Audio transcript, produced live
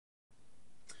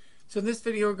So in this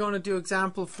video we're going to do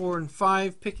example 4 and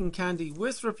 5, picking candy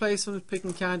with replacement,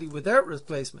 picking candy without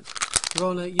replacement.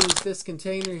 We're going to use this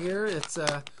container here. It's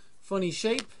a funny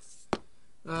shape,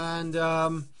 and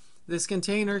this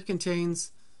container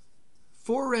contains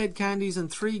 4 red candies and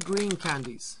 3 green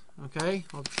candies. Okay,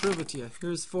 I'll prove it to you.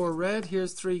 Here's 4 red,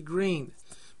 here's 3 green.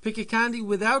 Pick a candy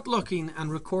without looking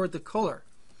and record the color.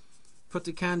 Put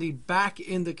the candy back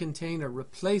in the container,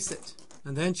 replace it,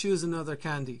 and then choose another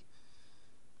candy.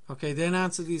 Okay, then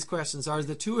answer these questions. Are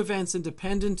the 2 events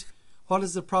independent? What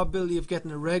is the probability of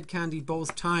getting a red candy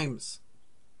both times?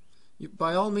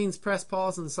 By all means, press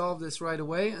pause and solve this right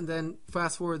away, and then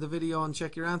fast forward the video and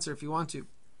check your answer if you want to.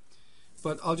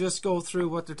 But I'll just go through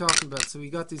what they're talking about. So we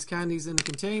got these candies in the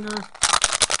container.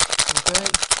 Okay,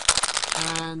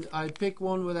 and I pick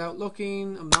one without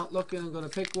looking. I'm not looking, I'm going to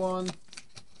pick one.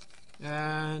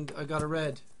 And I got a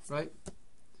red, right?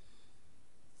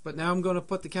 But now I'm going to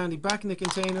put the candy back in the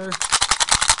container,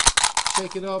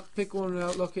 shake it up, pick one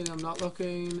without looking, I'm not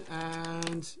looking,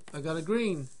 and I got a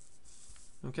green.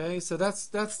 Okay, so that's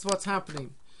what's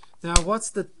happening. Now, what's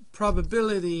the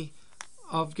probability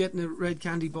of getting a red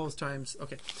candy both times?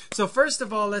 Okay, so first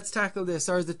of all, let's tackle this.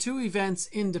 Are the 2 events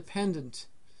independent?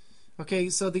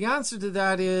 Okay, so the answer to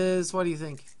that is, what do you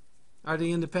think? Are they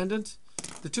independent?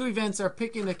 The 2 events are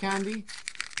picking a candy,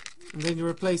 and then you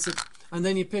replace it, and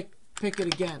then you pick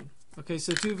it again. Okay,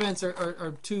 so 2 events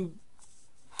are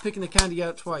picking the candy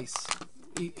out twice.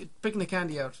 Picking the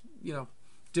candy out, you know,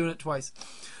 doing it twice.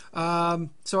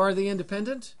 So are they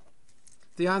independent?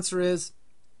 The answer is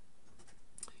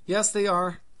yes, they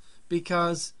are,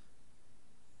 because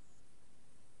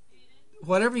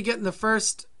whatever you get in the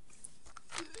first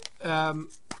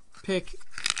pick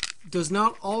does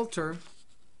not alter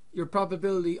your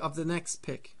probability of the next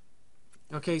pick.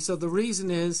 Okay, so the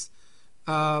reason is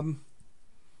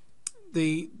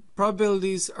the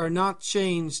probabilities are not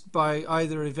changed by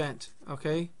either event.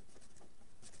 Okay,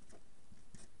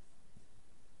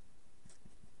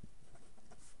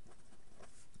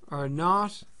 are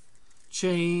not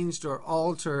changed or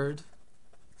altered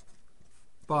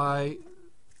by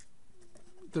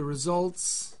the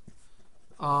results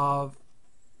of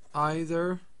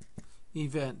either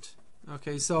event.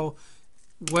 Okay, so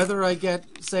whether I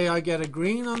get, say I get a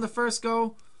green on the first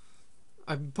go,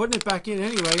 I'm putting it back in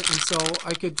anyway, and so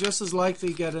I could just as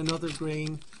likely get another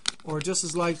green or just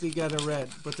as likely get a red,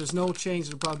 but there's no change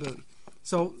in the probability.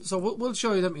 So we'll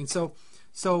show you that means.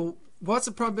 So what's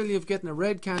the probability of getting a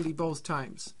red candy both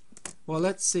times? Well,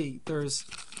 let's see. There's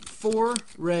 4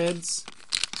 reds.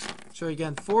 Show you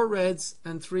again. 4 reds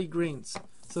and 3 greens.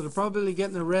 So the probability of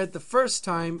getting a red the first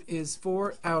time is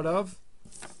 4 out of,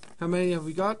 how many have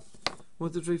we got?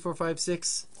 1, 2, 3, 4, 5,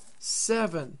 6,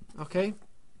 7. Okay.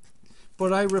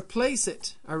 But I replace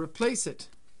it. And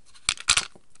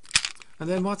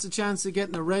then what's the chance of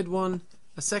getting a red one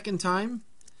a second time?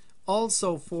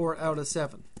 Also 4 out of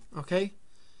 7. Okay.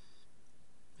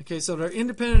 Okay, so they're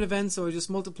independent events, so I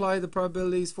just multiply the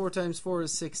probabilities. 4 times 4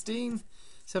 is 16.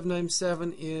 7 times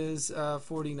 7 is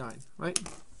 49, right?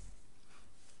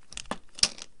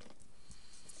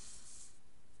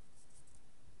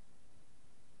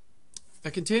 A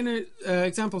container,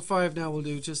 example 5 now we'll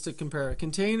do just to compare. A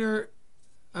container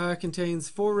contains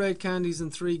 4 red candies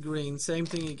and 3 green. Same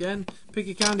thing again. Pick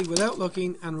a candy without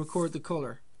looking and record the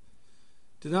color.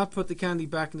 Do not put the candy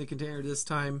back in the container this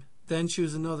time. Then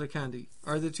choose another candy.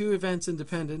 Are the 2 events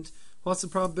independent? What's the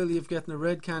probability of getting a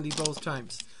red candy both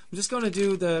times? I'm just going to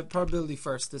do the probability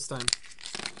first this time.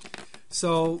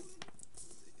 So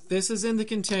this is in the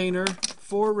container,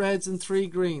 4 reds and 3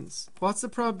 greens. What's the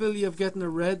probability of getting a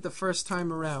red the first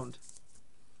time around?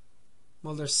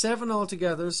 Well, there's 7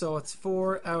 altogether, so it's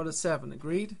 4 out of 7.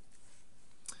 Agreed?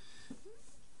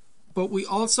 But we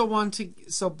also want to,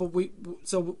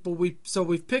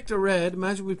 we've picked a red.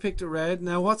 Imagine we picked a red.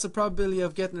 Now what's the probability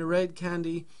of getting a red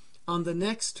candy on the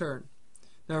next turn?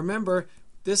 Now remember,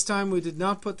 this time we did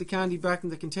not put the candy back in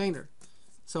the container.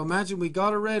 So imagine we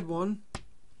got a red one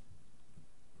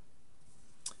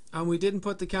and we didn't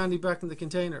put the candy back in the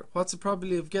container. What's the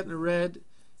probability of getting a red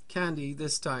candy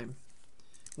this time?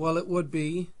 Well, it would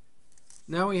be,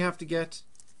 now we have to get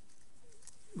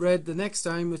red the next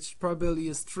time, which probability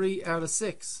is 3 out of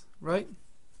 6, right?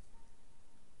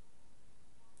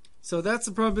 So that's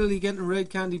the probability of getting a red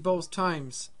candy both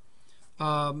times,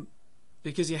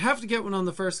 because you have to get one on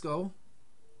the first go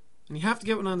and you have to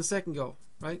get one on the second go,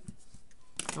 right?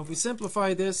 Now if we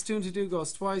simplify this, 2 into 2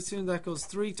 goes twice, 2 into that goes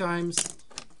 3 times,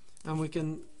 and we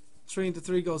can 3 into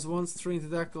 3 goes once, 3 into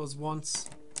that goes once,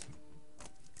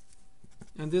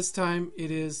 and this time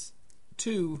it is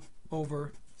 2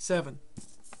 over 7,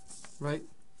 right?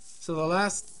 So the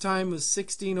last time was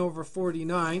 16 over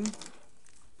 49,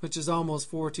 which is almost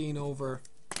 14 over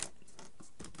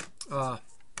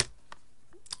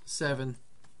 7,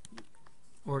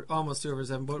 or almost 2 over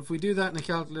 7. But if we do that in a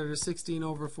calculator, 16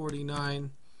 over 49,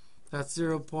 that's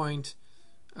about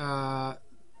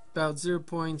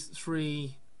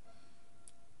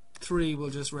 0.33.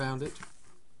 We'll just round it.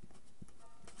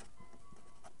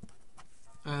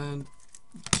 And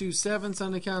 2/7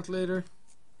 on the calculator,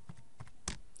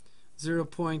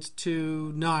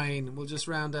 0.29. We'll just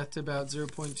round that to about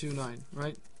 0.29,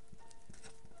 right?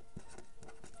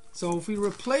 So if we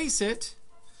replace it,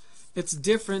 it's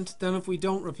different than if we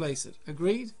don't replace it.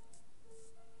 Agreed?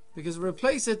 Because if we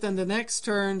replace it, then the next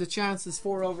turn the chance is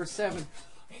 4 over 7.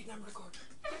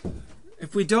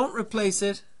 If we don't replace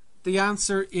it, the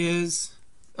answer is,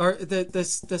 or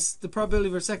the probability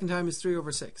of our second time is 3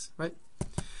 over 6, right?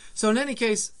 So in any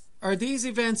case, are these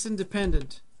events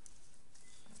independent?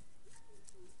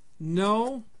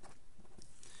 No,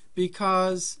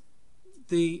 because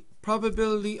the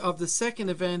probability of the second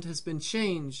event has been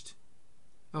changed,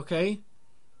 okay,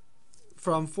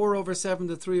 from 4 over 7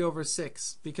 to 3 over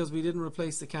 6 because we didn't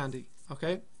replace the candy,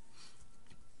 okay?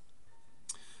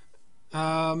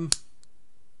 And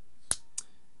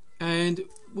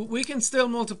we can still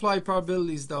multiply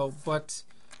probabilities though, but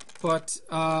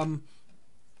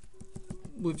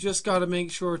we've just got to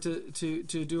make sure to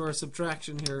do our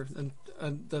subtraction here, and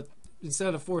that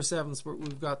instead of 4/7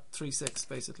 we've got 3/6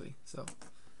 basically. So